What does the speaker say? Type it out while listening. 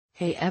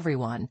Hey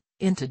everyone,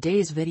 in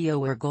today's video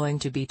we're going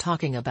to be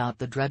talking about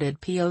the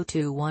dreaded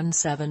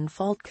P0217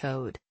 fault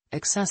code,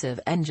 excessive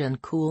engine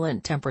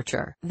coolant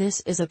temperature.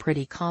 This is a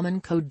pretty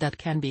common code that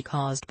can be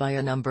caused by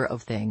a number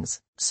of things,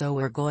 so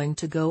we're going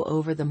to go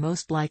over the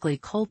most likely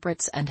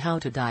culprits and how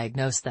to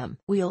diagnose them.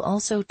 We'll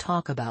also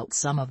talk about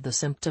some of the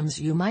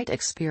symptoms you might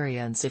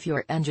experience if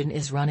your engine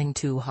is running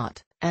too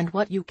hot, and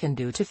what you can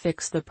do to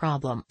fix the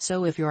problem.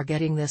 So if you're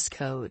getting this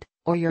code,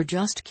 or you're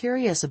just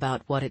curious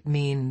about what it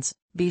means,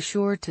 be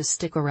sure to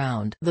stick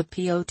around. The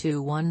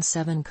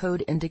P0217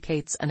 code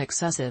indicates an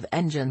excessive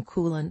engine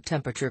coolant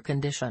temperature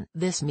condition.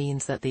 This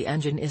means that the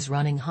engine is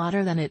running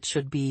hotter than it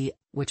should be,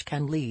 which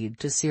can lead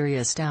to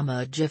serious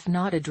damage if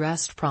not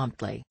addressed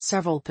promptly.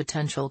 Several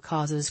potential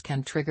causes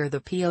can trigger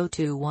the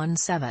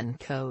P0217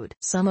 code.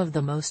 Some of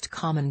the most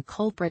common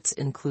culprits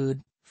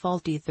include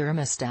faulty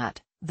thermostat.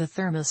 The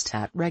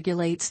thermostat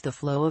regulates the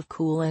flow of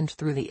coolant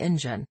through the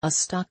engine. A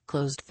stuck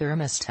closed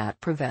thermostat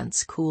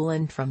prevents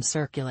coolant from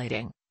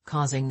circulating,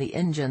 causing the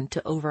engine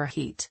to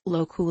overheat.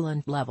 Low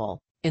coolant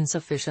level.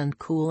 Insufficient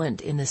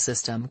coolant in the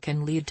system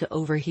can lead to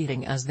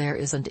overheating as there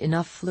isn't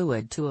enough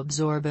fluid to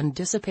absorb and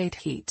dissipate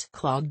heat.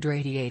 Clogged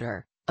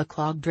radiator. A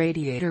clogged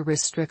radiator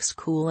restricts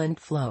coolant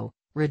flow,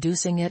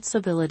 reducing its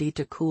ability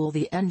to cool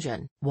the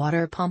engine.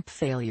 Water pump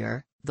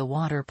failure. The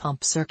water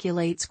pump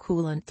circulates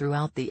coolant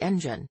throughout the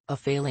engine. A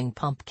failing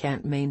pump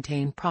can't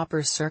maintain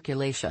proper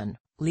circulation,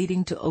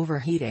 leading to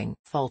overheating.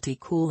 Faulty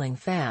cooling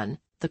fan.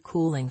 The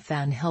cooling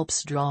fan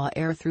helps draw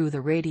air through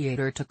the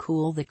radiator to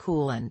cool the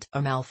coolant. A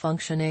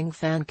malfunctioning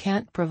fan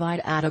can't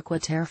provide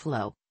adequate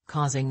airflow,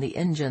 causing the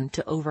engine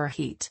to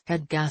overheat.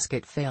 Head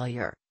gasket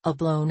failure. A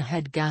blown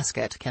head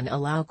gasket can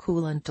allow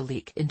coolant to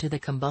leak into the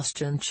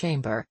combustion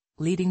chamber,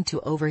 leading to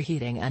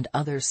overheating and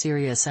other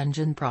serious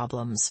engine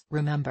problems.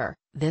 Remember,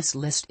 this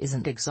list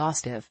isn't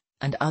exhaustive,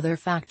 and other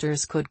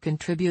factors could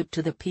contribute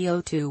to the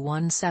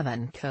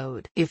P0217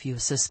 code. If you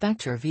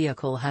suspect your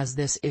vehicle has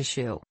this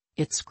issue,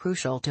 it's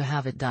crucial to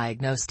have it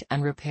diagnosed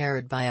and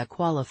repaired by a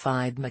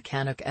qualified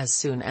mechanic as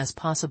soon as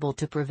possible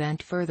to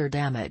prevent further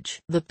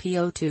damage. The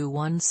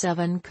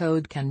P0217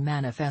 code can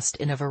manifest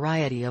in a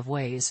variety of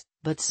ways,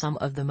 but some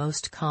of the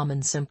most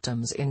common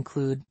symptoms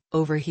include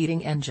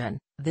overheating engine.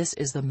 This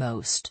is the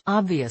most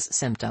obvious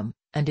symptom,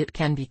 and it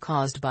can be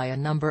caused by a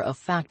number of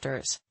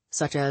factors,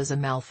 such as a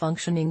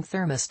malfunctioning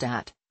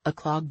thermostat, a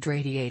clogged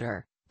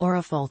radiator, or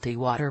a faulty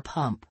water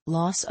pump.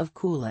 Loss of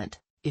coolant.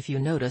 If you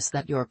notice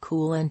that your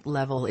coolant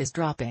level is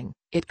dropping,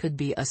 it could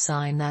be a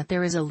sign that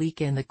there is a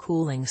leak in the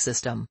cooling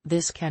system.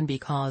 This can be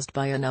caused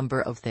by a number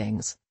of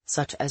things,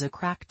 such as a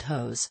cracked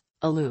hose,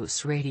 a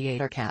loose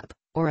radiator cap,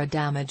 or a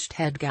damaged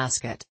head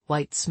gasket.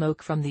 White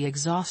smoke from the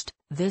exhaust.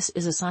 This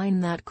is a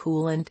sign that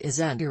coolant is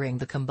entering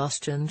the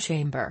combustion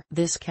chamber.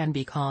 This can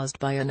be caused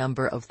by a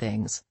number of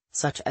things,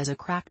 such as a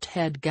cracked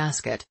head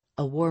gasket,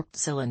 a warped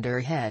cylinder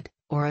head,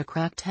 or a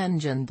cracked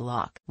engine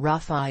block.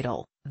 Rough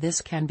idle.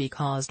 This can be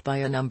caused by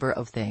a number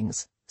of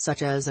things,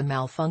 such as a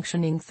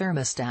malfunctioning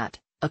thermostat,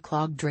 a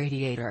clogged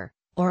radiator,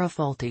 or a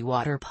faulty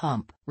water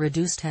pump.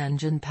 Reduced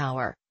engine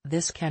power.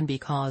 This can be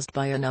caused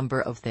by a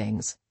number of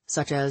things,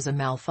 such as a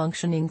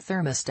malfunctioning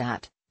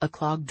thermostat, a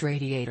clogged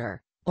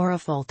radiator, or a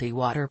faulty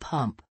water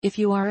pump. If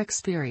you are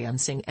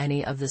experiencing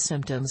any of the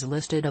symptoms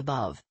listed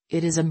above,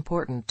 it is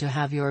important to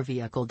have your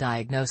vehicle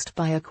diagnosed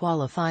by a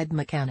qualified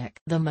mechanic.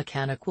 The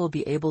mechanic will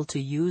be able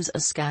to use a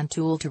scan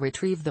tool to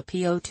retrieve the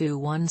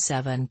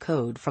P0217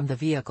 code from the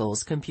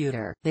vehicle's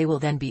computer. They will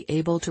then be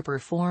able to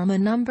perform a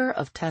number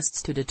of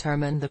tests to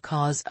determine the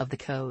cause of the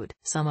code.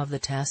 Some of the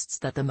tests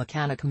that the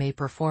mechanic may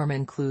perform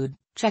include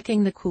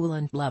checking the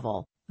coolant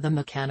level. The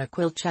mechanic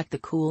will check the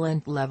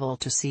coolant level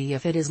to see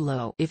if it is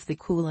low. If the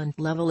coolant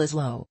level is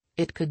low,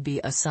 it could be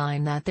a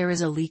sign that there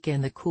is a leak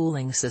in the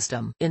cooling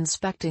system.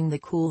 Inspecting the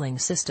cooling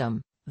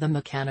system. The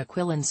mechanic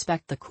will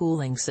inspect the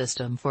cooling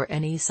system for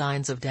any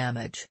signs of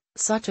damage,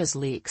 such as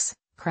leaks,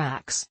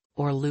 cracks,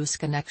 or loose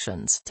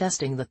connections.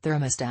 Testing the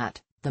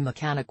thermostat. The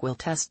mechanic will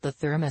test the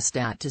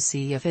thermostat to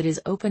see if it is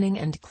opening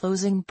and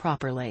closing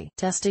properly.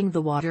 Testing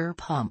the water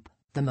pump.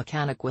 The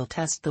mechanic will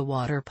test the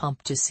water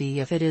pump to see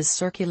if it is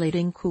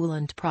circulating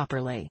coolant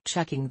properly.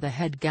 Checking the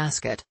head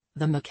gasket.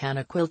 The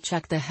mechanic will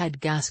check the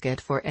head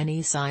gasket for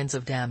any signs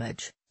of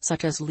damage,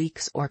 such as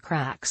leaks or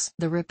cracks.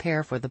 The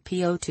repair for the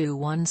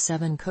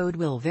P0217 code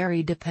will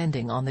vary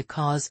depending on the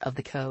cause of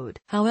the code.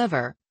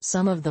 However,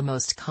 some of the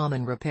most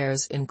common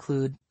repairs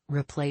include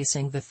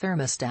replacing the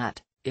thermostat.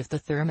 If the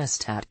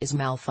thermostat is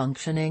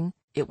malfunctioning,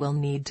 it will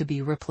need to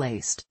be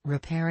replaced.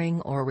 Repairing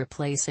or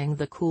replacing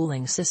the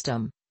cooling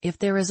system. If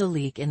there is a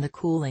leak in the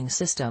cooling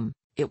system,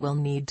 it will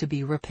need to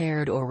be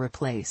repaired or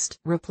replaced.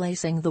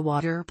 Replacing the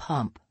water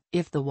pump.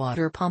 If the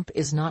water pump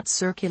is not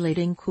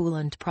circulating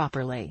coolant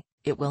properly,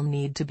 it will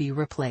need to be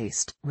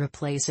replaced.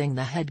 Replacing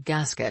the head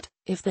gasket.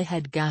 If the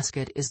head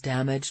gasket is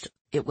damaged,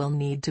 it will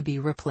need to be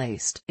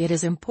replaced. It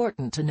is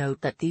important to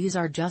note that these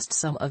are just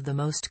some of the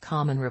most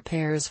common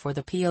repairs for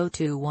the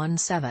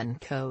P0217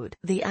 code.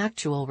 The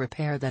actual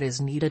repair that is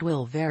needed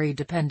will vary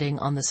depending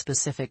on the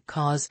specific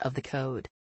cause of the code.